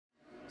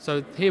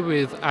So here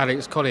with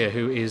Alex Collyer,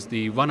 who is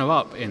the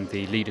runner-up in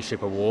the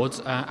Leadership Awards.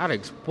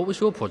 Alex, what was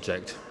your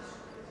project?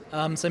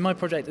 So my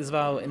project is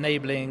about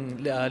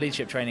enabling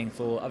leadership training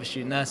for other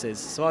student nurses.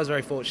 So I was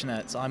very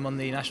fortunate. I'm on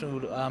the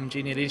National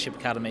Junior Leadership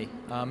Academy,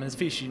 and there's a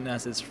few student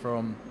nurses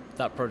from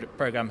that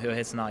programme who are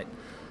here tonight.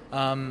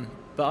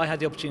 But I had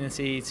the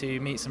opportunity to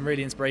meet some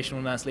really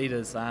inspirational nurse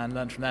leaders and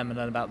learn from them and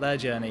learn about their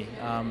journey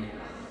and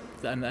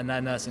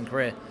their nursing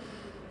career.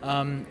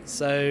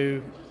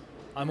 So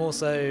I'm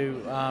also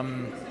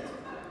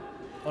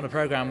on a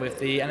programme with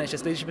the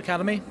NHS Leadership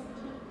Academy,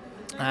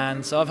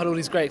 and so I've had all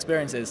these great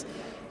experiences.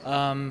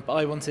 But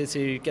I wanted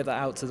to get that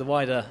out to the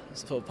wider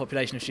sort of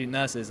population of student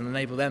nurses and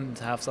enable them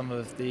to have some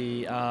of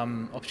the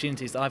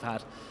opportunities that I've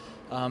had.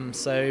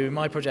 So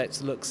my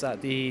project looks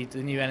at the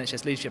new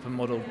NHS leadership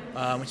model, which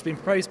has been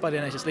proposed by the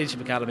NHS Leadership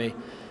Academy,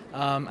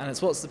 and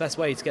it's what's the best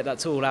way to get that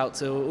tool out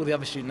to all the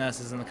other student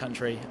nurses in the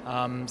country.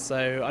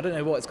 So I don't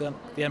know what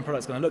the end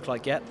product's going to look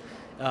like yet.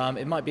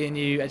 It might be a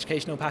new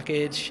educational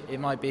package, it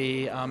might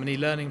be an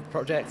e-learning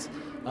project,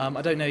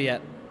 I don't know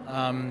yet.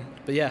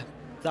 But yeah,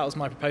 that was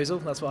my proposal,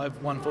 that's what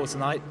I've won for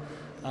tonight.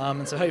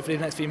 And so hopefully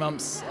in the next few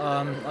months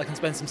I can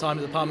spend some time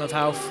at the Department of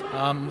Health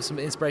with some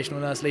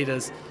inspirational nurse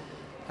leaders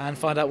and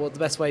find out what the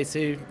best way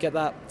to get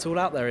that tool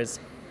out there is.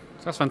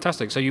 That's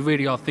fantastic. So you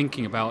really are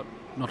thinking about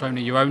not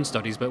only your own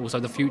studies but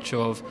also the future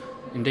of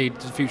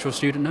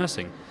student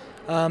nursing.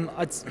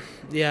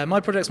 Yeah, my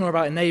project's more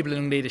about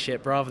enabling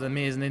leadership rather than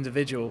me as an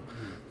individual.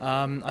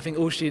 I think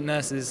all student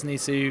nurses need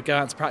to go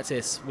out to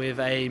practice with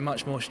a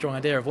much more strong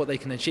idea of what they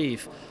can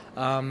achieve.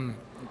 But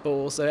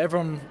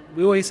also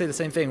we always say the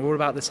same thing, we're all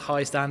about this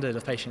high standard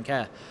of patient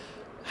care.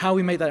 How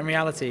we make that in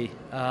reality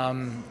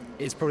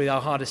is probably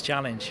our hardest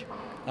challenge.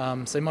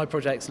 So my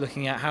project's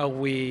looking at how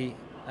we,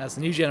 as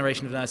the new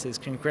generation of nurses,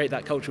 can create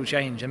that cultural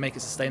change and make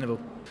it sustainable.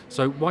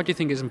 So why do you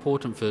think it's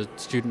important for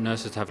student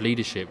nurses to have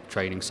leadership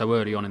training so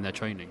early on in their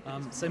training?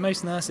 So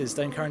most nurses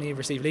don't currently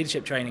receive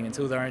leadership training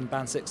until they're in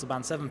Band 6 or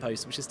Band 7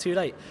 posts, which is too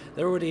late.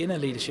 They're already in a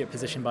leadership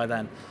position by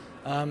then.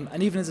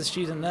 And even as a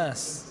student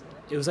nurse,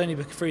 it was only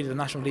through the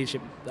National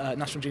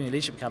Junior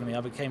Leadership Academy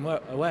I became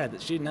aware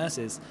that student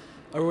nurses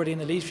are already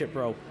in a leadership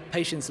role.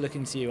 Patients are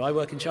looking to you. I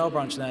work in child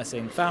branch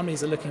nursing.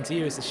 Families are looking to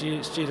you as a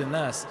student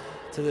nurse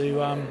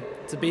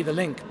to be the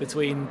link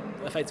between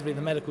effectively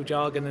the medical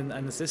jargon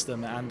and the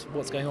system and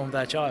what's going on with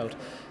their child.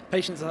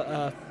 Patients,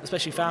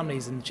 especially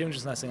families in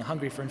children's nursing, are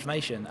hungry for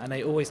information, and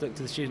they always look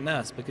to the student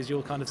nurse because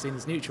you're kind of seen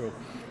as neutral.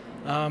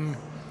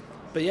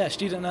 But yeah,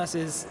 student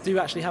nurses do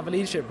actually have a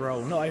leadership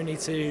role, not only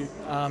to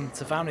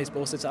families but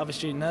also to other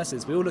student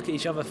nurses. We all look at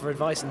each other for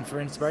advice and for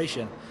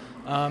inspiration.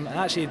 And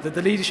actually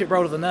the leadership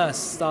role of a nurse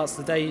starts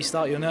the day you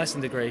start your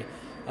nursing degree,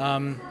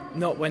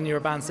 not when you're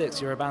a Band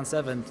 6, you're a Band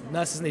 7.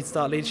 Nurses need to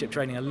start leadership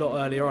training a lot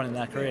earlier on in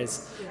their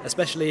careers,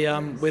 especially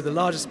we're the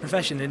largest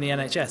profession in the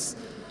NHS,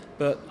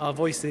 but our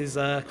voice is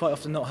quite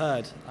often not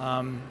heard.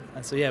 And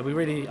so yeah, we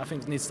really, I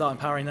think, need to start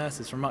empowering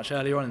nurses from much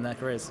earlier on in their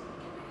careers.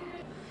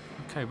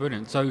 Okay,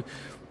 brilliant. So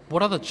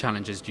what other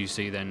challenges do you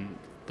see then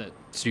that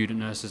student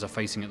nurses are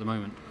facing at the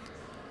moment?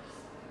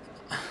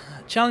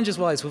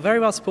 Challenges-wise, we're very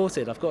well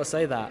supported, I've got to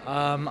say that.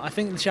 I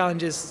think the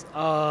challenges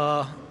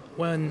are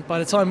by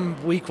the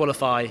time we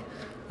qualify,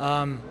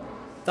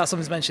 that's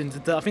something's mentioned,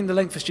 I think the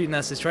length for student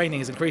nurses training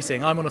is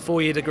increasing. I'm on a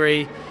 4-year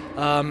degree,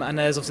 and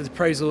there's obviously the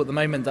proposal at the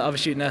moment that other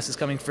student nurses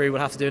coming through will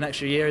have to do an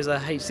extra year as a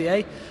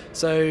HCA.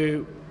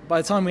 So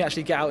by the time we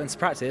actually get out into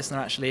practice and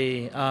are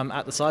actually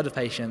at the side of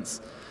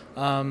patients,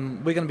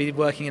 we're going to be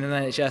working in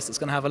an NHS that's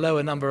going to have a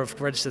lower number of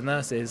registered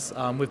nurses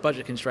with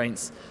budget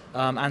constraints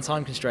and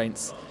time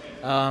constraints.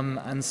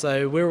 And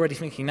so we're already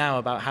thinking now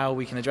about how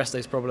we can address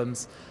those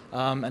problems.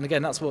 And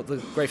again, that's what the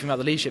great thing about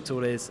the leadership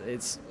tool is.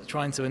 It's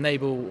trying to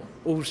enable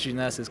all student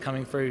nurses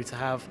coming through to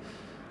have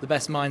the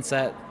best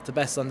mindset, the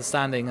best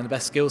understanding and the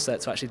best skill set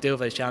to actually deal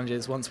with those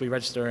challenges once we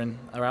register and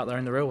are out there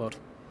in the real world.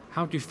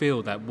 How do you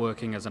feel that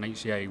working as an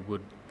HCA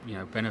would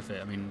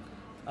benefit? I mean,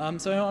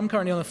 so I'm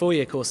currently on a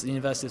 4-year course at the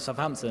University of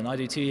Southampton. I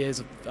do 2 years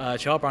of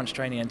child branch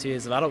training and 2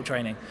 years of adult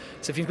training.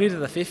 So if you included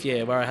the 5th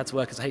year where I had to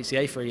work as a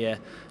HCA for a year,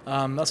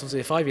 that's obviously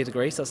a 5-year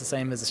degree, so that's the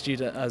same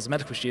as a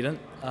medical student.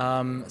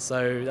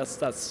 So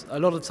that's a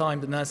lot of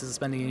time that nurses are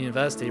spending in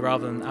university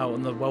rather than out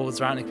on the world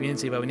surrounding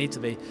community where we need to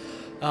be.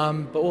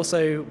 But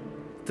also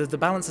the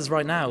balance is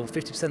right now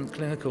 50%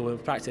 clinical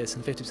practice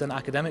and 50%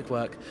 academic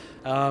work.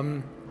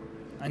 And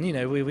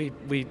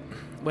we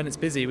when it's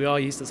busy, we are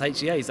used as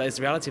HCAs. That is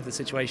the reality of the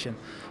situation.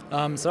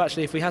 So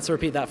actually, if we had to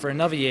repeat that for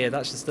another year,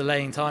 that's just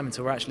delaying time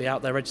until we're actually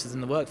out there registered in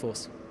the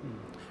workforce.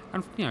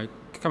 And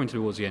coming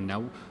towards the end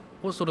now,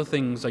 what sort of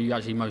things are you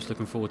actually most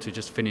looking forward to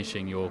just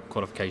finishing your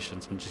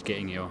qualifications and just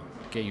getting your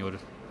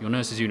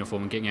nurse's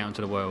uniform and getting out into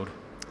the world?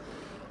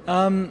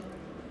 The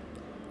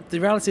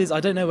reality is I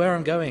don't know where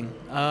I'm going.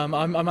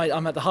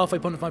 I'm at the halfway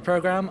point of my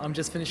programme. I'm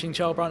just finishing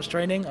child branch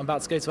training. I'm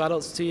about to go to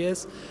adults for 2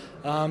 years.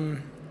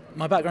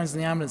 My background's in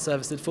the ambulance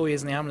service, did 4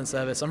 years in the ambulance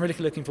service. I'm really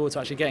looking forward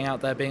to actually getting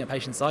out there, being at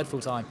patient's side full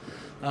time.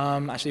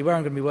 Actually, where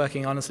I'm going to be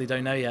working, honestly,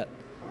 don't know yet.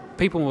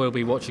 people will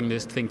be watching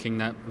this thinking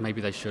that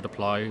maybe they should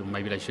apply, or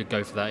maybe they should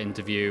go for that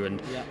interview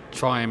and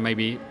try and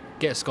maybe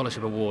get a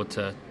scholarship award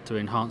to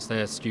enhance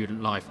their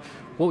student life.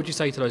 What would you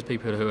say to those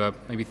people who are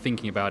maybe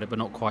thinking about it but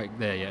not quite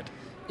there yet?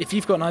 If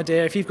you've got an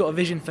idea, if you've got a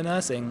vision for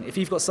nursing, if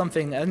you've got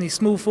something, any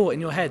small thought in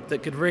your head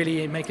that could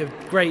really make a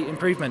great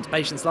improvement to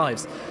patients'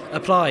 lives,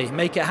 apply,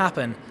 make it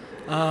happen.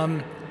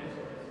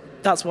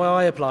 That's why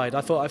I applied.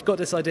 I thought, I've got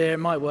this idea, it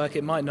might work,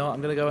 it might not,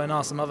 I'm going to go and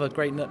ask some other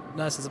great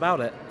nurses about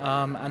it.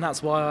 And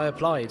that's why I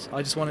applied.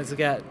 I just wanted to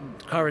get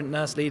current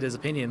nurse leaders'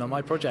 opinion on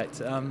my project,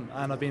 and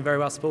I've been very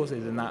well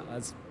supported in that,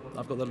 as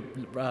I've got the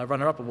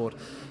runner-up award.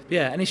 But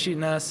yeah, any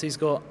student nurse who's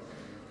got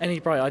any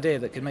bright idea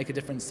that could make a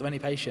difference to any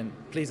patient,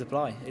 please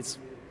apply. It's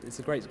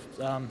a great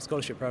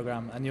scholarship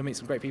program, and you'll meet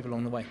some great people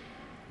along the way.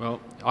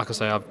 Well, like I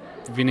say, I've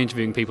been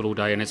interviewing people all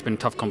day and it's been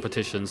tough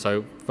competition,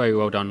 so very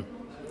well done.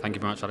 Thank you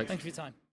very much, Alex. Thank you for your time.